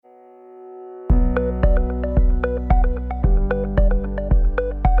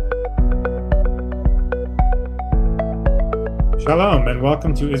Shalom and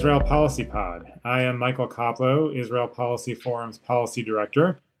welcome to Israel Policy Pod. I am Michael Koplow, Israel Policy Forum's Policy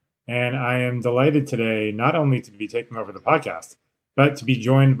Director, and I am delighted today not only to be taking over the podcast, but to be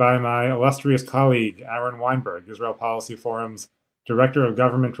joined by my illustrious colleague, Aaron Weinberg, Israel Policy Forum's Director of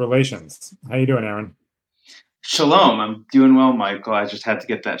Government Relations. How you doing, Aaron? Shalom. I'm doing well, Michael. I just had to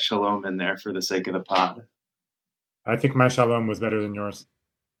get that shalom in there for the sake of the pod. I think my shalom was better than yours.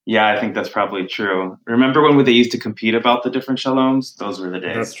 Yeah, I think that's probably true. Remember when they used to compete about the different shaloms? Those were the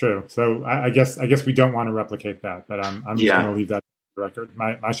days. That's true. So I guess we don't want to replicate that, but I'm just going to leave that on the record.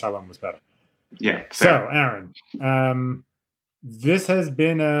 My shalom was better. Yeah. Fair. So, Aaron, this has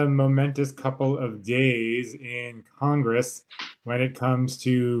been a momentous couple of days in Congress when it comes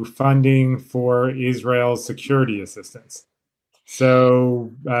to funding for Israel's security assistance.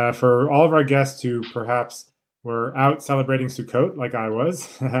 So, for all of our guests who perhaps were out celebrating Sukkot, like I was,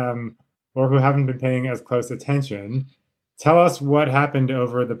 or who haven't been paying as close attention, tell us what happened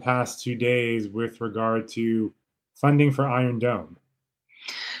over the past 2 days with regard to funding for Iron Dome.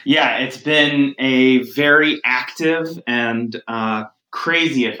 Yeah, it's been a very active and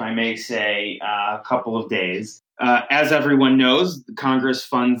crazy, if I may say, couple of days. As everyone knows, Congress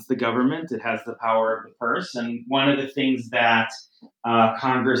funds the government. It has the power of the purse. And one of the things that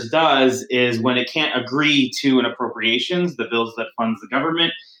Congress does is when it can't agree to an appropriations, the bills that funds the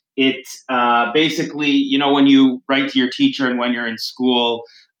government, it basically, when you write to your teacher and when you're in school,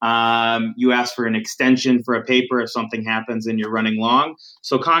 you ask for an extension for a paper if something happens and you're running long.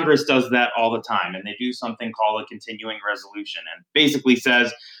 So Congress does that all the time, and they do something called a continuing resolution, and basically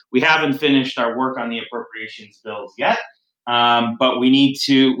says, we haven't finished our work on the appropriations bills yet, but we need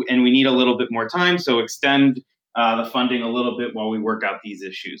a little bit more time, so extend the funding a little bit while we work out these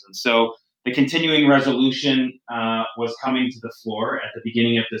issues. And so the continuing resolution was coming to the floor at the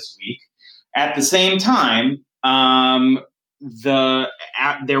beginning of this week. At the same time,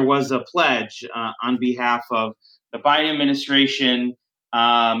 there was a pledge on behalf of the Biden administration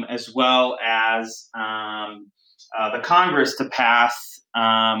as well as the Congress to pass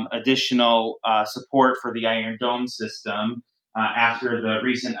additional support for the Iron Dome system after the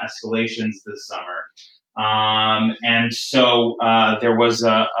recent escalations this summer. And so there was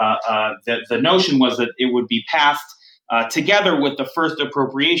the notion was that it would be passed together with the first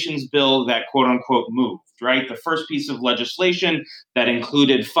appropriations bill that quote unquote moved, right? The first piece of legislation that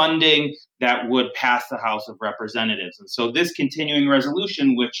included funding that would pass the House of Representatives. And so this continuing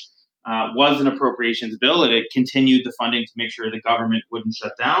resolution, which was an appropriations bill, and it continued the funding to make sure the government wouldn't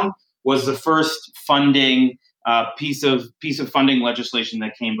shut down, was the first funding piece of funding legislation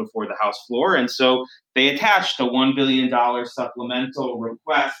that came before the House floor. And so they attached a $1 billion supplemental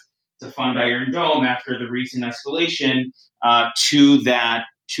request to fund Iron Dome after the recent escalation to that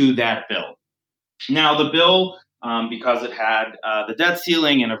bill. Now, the bill, because it had the debt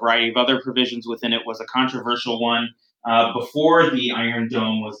ceiling and a variety of other provisions within it, was a controversial one before the Iron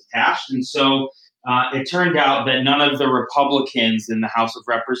Dome was attached. And so it turned out that none of the Republicans in the House of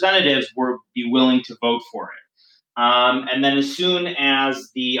Representatives would be willing to vote for it. And then as soon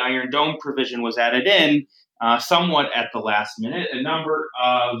as the Iron Dome provision was added in, somewhat at the last minute, a number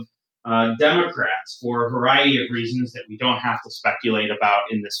of Democrats, for a variety of reasons that we don't have to speculate about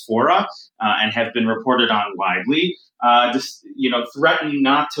in this fora and have been reported on widely, threatened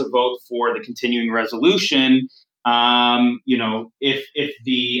not to vote for the continuing resolution, if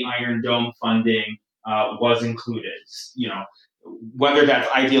the Iron Dome funding was included. Whether that's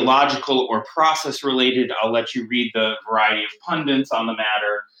ideological or process related, I'll let you read the variety of pundits on the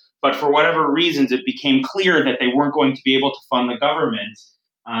matter. But for whatever reasons, it became clear that they weren't going to be able to fund the government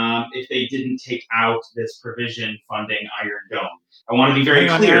if they didn't take out this provision funding Iron Dome. I want to be very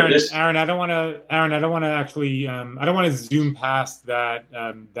clear. Aaron, I don't want to zoom past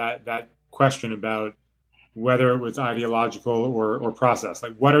that question about whether it was ideological or process.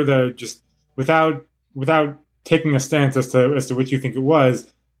 Like, what are the, just without taking a stance as to which you think it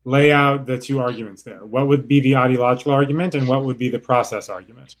was, lay out the two arguments there. What would be the ideological argument and what would be the process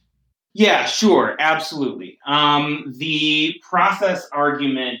argument? Yeah, sure. Absolutely. The process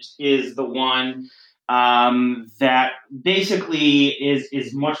argument is the one that basically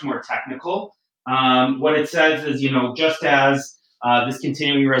is much more technical. What it says is, just as this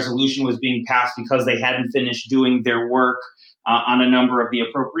continuing resolution was being passed because they hadn't finished doing their work on a number of the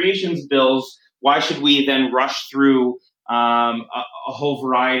appropriations bills, why should we then rush through a whole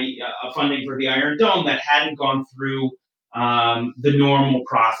variety of funding for the Iron Dome that hadn't gone through the normal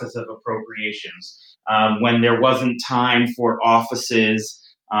process of appropriations when there wasn't time for offices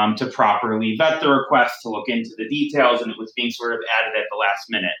to properly vet the request, to look into the details, and it was being sort of added at the last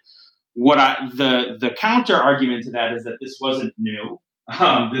minute. The counter argument to that is that this wasn't new.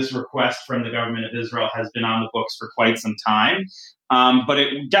 This request from the government of Israel has been on the books for quite some time, but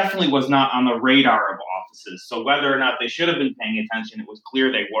it definitely was not on the radar of offices. So whether or not they should have been paying attention, it was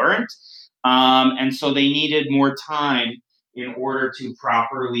clear they weren't. And so they needed more time in order to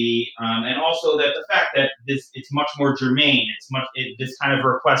properly, and also that the fact that it's much more germane. This kind of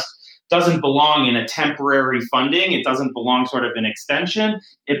request doesn't belong in a temporary funding. It doesn't belong sort of in extension.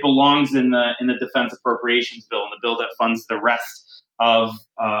 It belongs in the Defense Appropriations Bill, and the bill that funds the rest of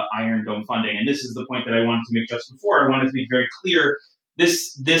Iron Dome funding. And this is the point that I wanted to make just before. I wanted to be very clear.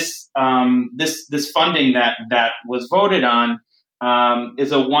 This funding that was voted on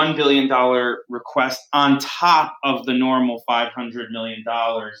is a $1 billion request on top of the normal $500 million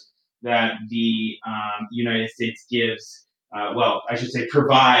that the United States gives.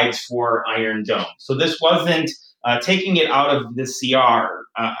 Provides for Iron Dome. So this wasn't taking it out of the CR.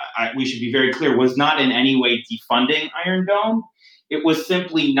 We should be very clear, was not in any way defunding Iron Dome. It was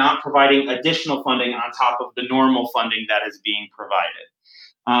simply not providing additional funding on top of the normal funding that is being provided.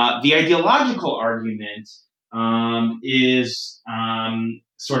 The ideological argument is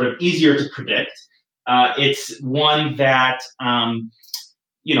sort of easier to predict. It's one that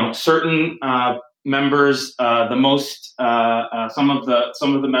certain members, some of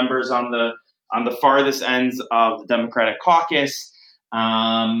the members on the farthest ends of the Democratic caucus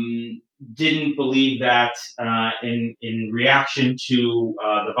didn't believe that in reaction to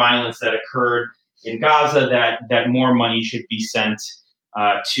the violence that occurred in Gaza, that more money should be sent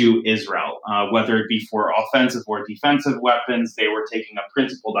to Israel, whether it be for offensive or defensive weapons. They were taking a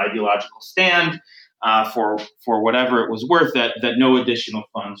principled ideological stand for whatever it was worth, that no additional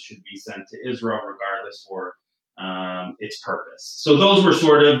funds should be sent to Israel, regardless for its purpose. So those were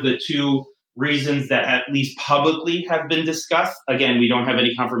sort of the two reasons that at least publicly have been discussed. Again, we don't have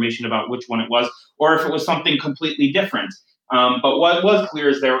any confirmation about which one it was, or if it was something completely different. But what was clear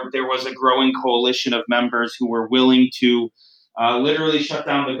is there was a growing coalition of members who were willing to literally shut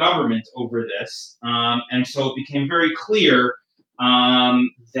down the government over this. And so it became very clear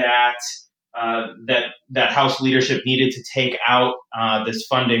that House leadership needed to take out this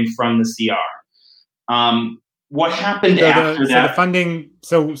funding from the CR. What happened after that? The funding.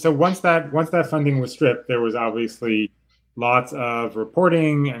 So once that funding was stripped, there was obviously lots of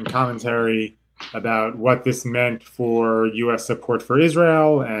reporting and commentary about what this meant for U.S. support for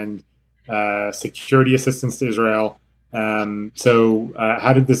Israel and security assistance to Israel. How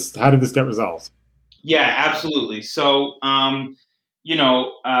did this get resolved? Yeah, absolutely. So,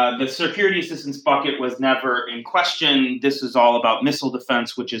 the security assistance bucket was never in question. This is all about missile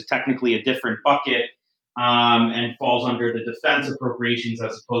defense, which is technically a different bucket and falls under the defense appropriations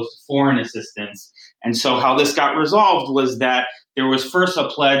as opposed to foreign assistance. And so how this got resolved was that there was first a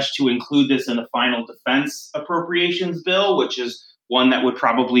pledge to include this in the final defense appropriations bill, which is one that would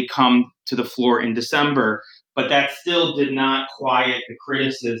probably come to the floor in December. But that still did not quiet the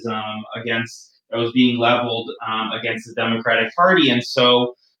criticism that was being leveled against the Democratic Party. And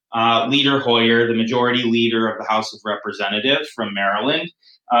so Leader Hoyer, the majority leader of the House of Representatives from Maryland,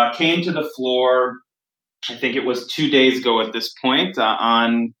 came to the floor, I think it was 2 days ago at this point,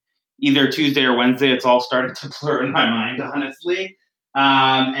 on either Tuesday or Wednesday. It's all started to blur in my mind, honestly,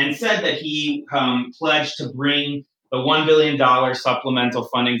 and said that he pledged to bring the $1 billion supplemental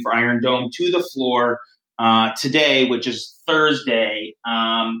funding for Iron Dome to the floor today, which is Thursday,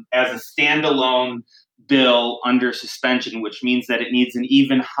 as a standalone bill under suspension, which means that it needs an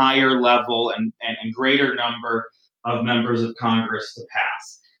even higher level and greater number of members of Congress to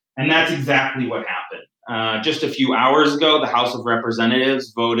pass. And that's exactly what happened. Just a few hours ago, the House of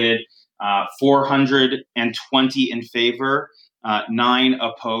Representatives voted 420 in favor, 9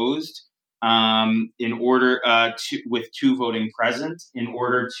 opposed, in order with 2 voting present, in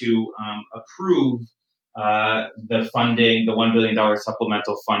order to approve the funding, the $1 billion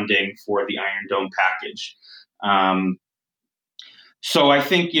supplemental funding for the Iron Dome package. So I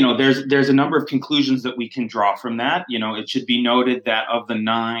think, there's a number of conclusions that we can draw from that. It should be noted that of the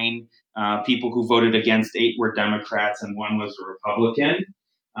 9 people who voted against, 8 were Democrats and 1 was a Republican.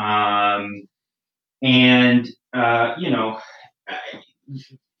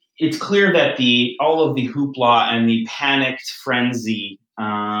 It's clear that all of the hoopla and the panicked frenzy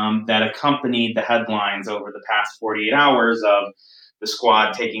that accompanied the headlines over the past 48 hours of the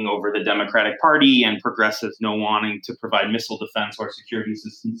Squad taking over the Democratic Party and progressives no wanting to provide missile defense or security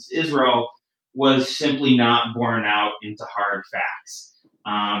assistance to Israel was simply not borne out into hard facts.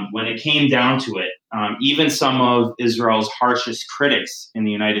 When it came down to it, even some of Israel's harshest critics in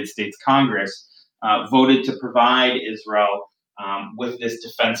the United States Congress voted to provide Israel with this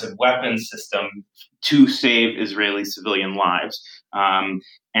defensive weapons system to save Israeli civilian lives.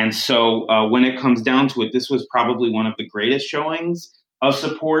 And so when it comes down to it, this was probably one of the greatest showings of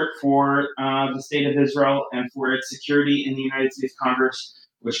support for the state of Israel and for its security in the United States Congress,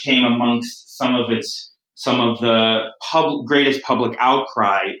 which came amongst some of the greatest public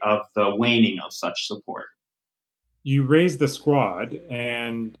outcry of the waning of such support. You raised the squad,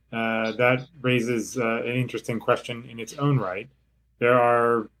 and that raises an interesting question in its own right. There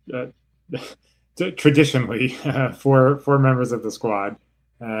are traditionally four members of the squad: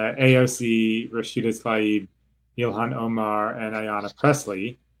 AOC, Rashida Tlaib, Ilhan Omar, and Ayanna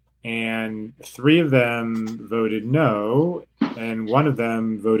Pressley, and three of them voted no, and one of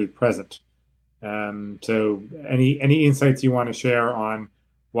them voted present. So, any insights you want to share on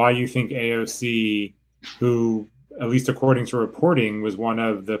why you think AOC, who, at least according to reporting, was one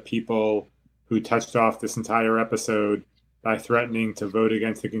of the people who touched off this entire episode by threatening to vote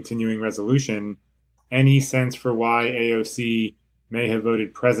against the continuing resolution, any sense for why AOC may have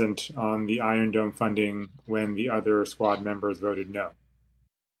voted present on the Iron Dome funding when the other squad members voted no?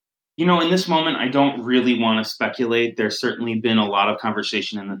 In this moment, I don't really want to speculate. There's certainly been a lot of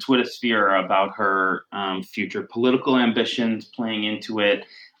conversation in the Twitter sphere about her future political ambitions playing into it.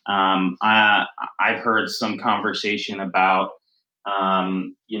 I've heard some conversation about,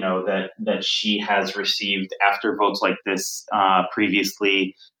 that she has received, after votes like this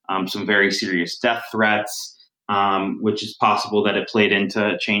previously, some very serious death threats, which is possible that it played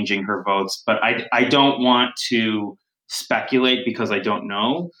into changing her votes. But I don't want to speculate because I don't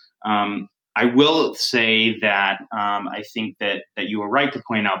know. I will say that I think that you were right to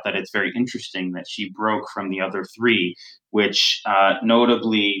point out that it's very interesting that she broke from the other three, which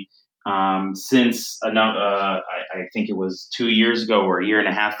notably since I think it was 2 years ago or a year and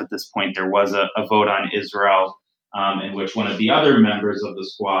a half at this point, there was a vote on Israel in which one of the other members of the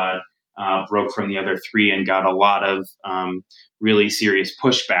squad broke from the other three and got a lot of really serious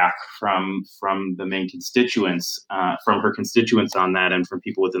pushback from the main constituents, from her constituents on that, and from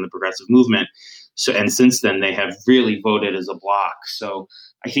people within the progressive movement. So, and since then, they have really voted as a bloc. So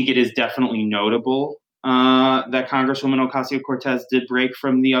I think it is definitely notable that Congresswoman Ocasio-Cortez did break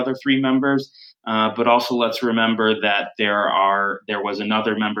from the other three members. But also let's remember that there was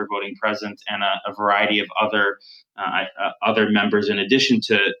another member voting present and a variety of other members in addition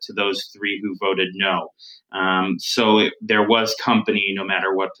to those three who voted no. So there was company no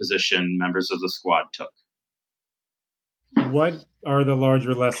matter what position members of the squad took. What are the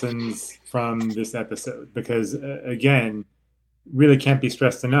larger lessons from this episode? Because again, really can't be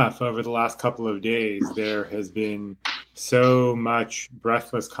stressed enough. Over the last couple of days, there has been so much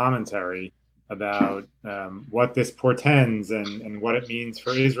breathless commentary about what this portends and what it means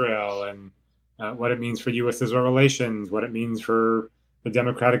for Israel and what it means for U.S.-Israel relations, what it means for the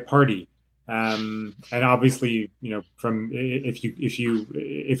Democratic Party. And obviously, from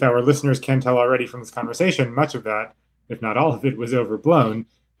if our listeners can tell already from this conversation, much of that, if not all of it, was overblown.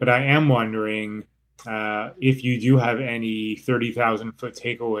 But I am wondering if you do have any 30,000-foot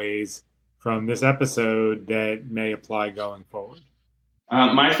takeaways from this episode that may apply going forward.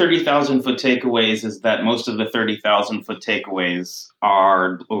 My 30,000-foot takeaways is that most of the 30,000-foot takeaways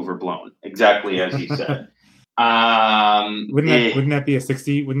are overblown, exactly as you said. Wouldn't that be a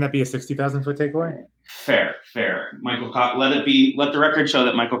 60,000-foot takeaway? Fair. Michael let the record show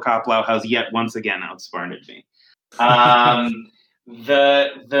that Michael Koplow has yet once again outsmarted me.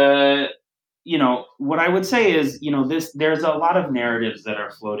 What I would say is, there's a lot of narratives that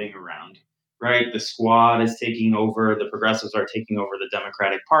are floating around, right? The squad is taking over, the progressives are taking over the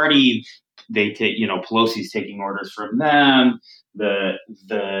Democratic Party. They take, Pelosi's taking orders from them. The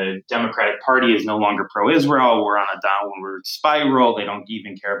Democratic Party is no longer pro-Israel. We're on a downward spiral. They don't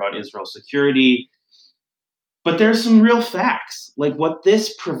even care about Israel's security. But there's some real facts. Like what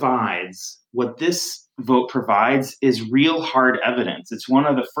this vote provides is real hard evidence. It's one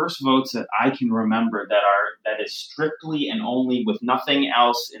of the first votes that I can remember that is strictly and only with nothing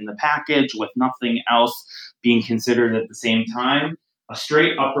else in the package, with nothing else being considered at the same time, a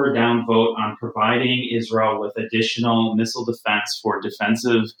straight up or down vote on providing Israel with additional missile defense for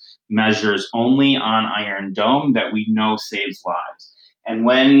defensive measures only on Iron Dome that we know saves lives. And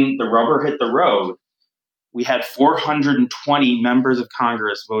when the rubber hit the road, we had 420 members of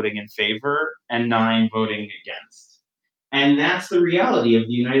Congress voting in favor and 9 voting against. And that's the reality of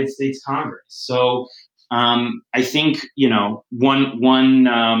the United States Congress. So I think, one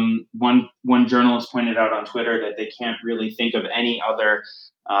journalist pointed out on Twitter that they can't really think of any other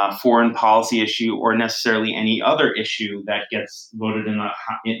foreign policy issue or necessarily any other issue that gets voted on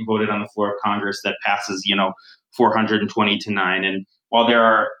the floor of Congress that passes, 420 to 9. And while there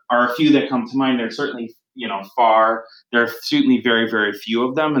are a few that come to mind, there are certainly very, very few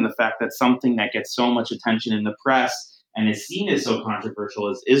of them. And the fact that something that gets so much attention in the press and is seen as so controversial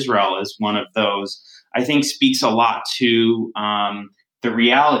as Israel is one of those, I think speaks a lot to the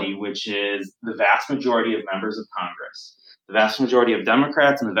reality, which is the vast majority of members of Congress, the vast majority of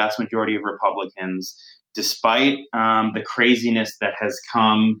Democrats and the vast majority of Republicans, despite the craziness that has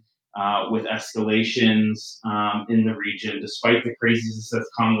come with escalations in the region, despite the craziness that's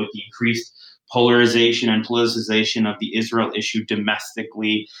come with the increased polarization and politicization of the Israel issue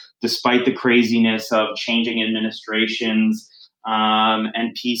domestically, despite the craziness of changing administrations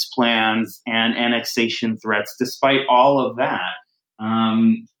and peace plans and annexation threats, despite all of that,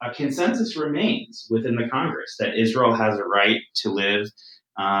 a consensus remains within the Congress that Israel has a right to live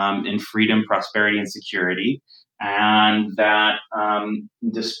in freedom, prosperity, and security. And that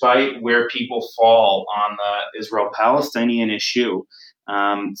despite where people fall on the Israel-Palestinian issue,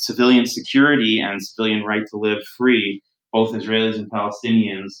 civilian security and civilian right to live free, both Israelis and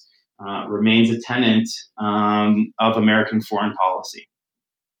Palestinians, remains a tenet of American foreign policy.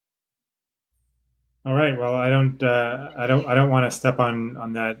 All right. Well, I don't want to step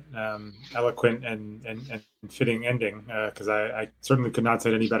on that eloquent and fitting ending because I certainly could not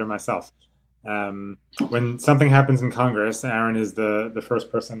say it any better myself. When something happens in Congress, Aaron is the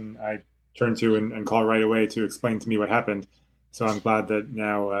first person I turn to and call right away to explain to me what happened. So I'm glad that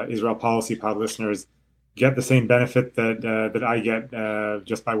now Israel Policy Pod listeners get the same benefit that I get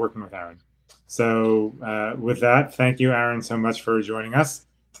just by working with Aaron. So with that, thank you, Aaron, so much for joining us.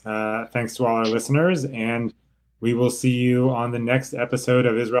 Thanks to all our listeners, and we will see you on the next episode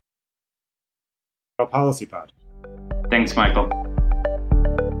of Israel Policy Pod. Thanks, Michael.